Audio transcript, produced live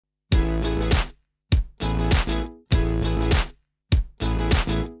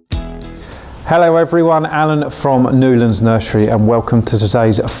Hello everyone, Alan from Newlands Nursery and welcome to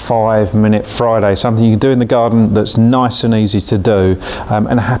today's 5-minute Friday, something you can do in the garden that's nice and easy to do,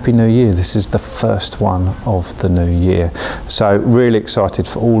 and a happy new year. This is the first one of the new year, so really excited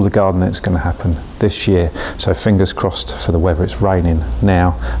for all the gardening that's going to happen this year. So fingers crossed for the weather. It's raining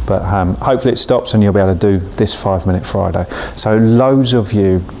now, but hopefully it stops and you'll be able to do this 5-minute Friday. So loads of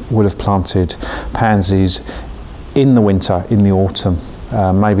you will have planted pansies in the winter, in the autumn.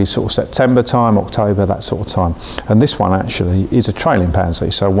 Maybe sort of September time, October, that sort of time. And this one actually is a trailing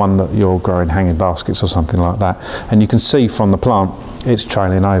pansy, so one that you're growing hanging baskets or something like that. And you can see from the plant, it's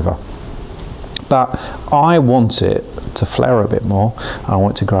trailing over. But I want it to flower a bit more. I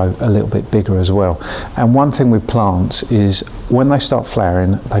want it to grow a little bit bigger as well. And one thing with plants is when they start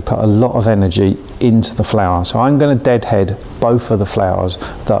flowering, they put a lot of energy into the flower. So I'm going to deadhead both of the flowers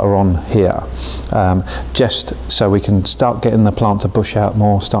that are on here, just so we can start getting the plant to bush out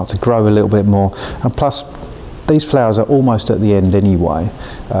more, start to grow a little bit more. And plus, these flowers are almost at the end anyway,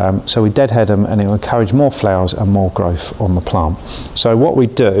 so we deadhead them and it will encourage more flowers and more growth on the plant. So what we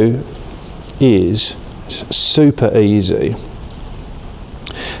do is super easy,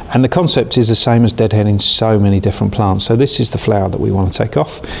 and the concept is the same as deadheading so many different plants. So this is the flower that we want to take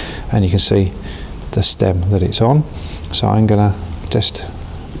off, and you can see the stem that it's on. So I'm going to just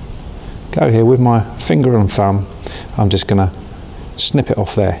go here with my finger and thumb. I'm just going to snip it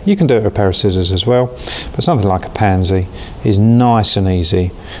off there. You can do it with a pair of scissors as well, but something like a pansy is nice and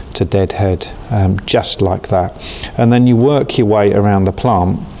easy to deadhead, just like that. And then you work your way around the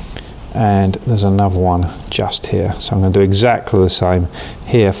plant, and there's another one just here. So I'm going to do exactly the same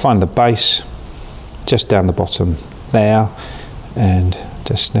here. Find the base just down the bottom there and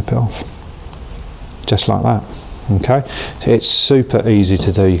just snip it off, just like that. Okay, so it's super easy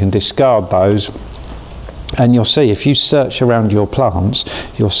to do. You can discard those, and you'll see if you search around your plants,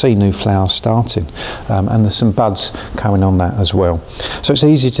 you'll see new flowers starting, and there's some buds coming on that as well. So it's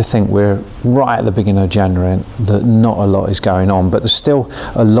easy to think we're right at the beginning of January and that not a lot is going on, but there's still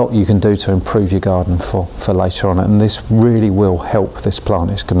a lot you can do to improve your garden for later on, and this really will help this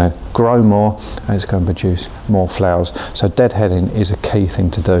plant. It's going to grow more and it's going to produce more flowers. So deadheading is a key thing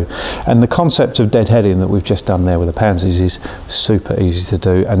to do, and the concept of deadheading that we've just done there with the pansies is super easy to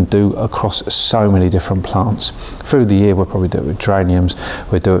do and do across so many different plants. Through the year we'll probably do it with geraniums,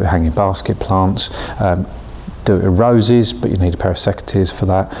 we'll do it with hanging basket plants, do it with roses, but you need a pair of secateurs for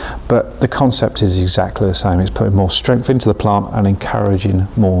that. But the concept is exactly the same. It's putting more strength into the plant and encouraging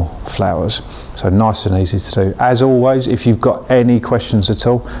more flowers. So nice and easy to do. As always, if you've got any questions at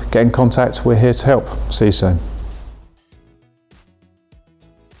all, get in contact. We're here to help. See you soon.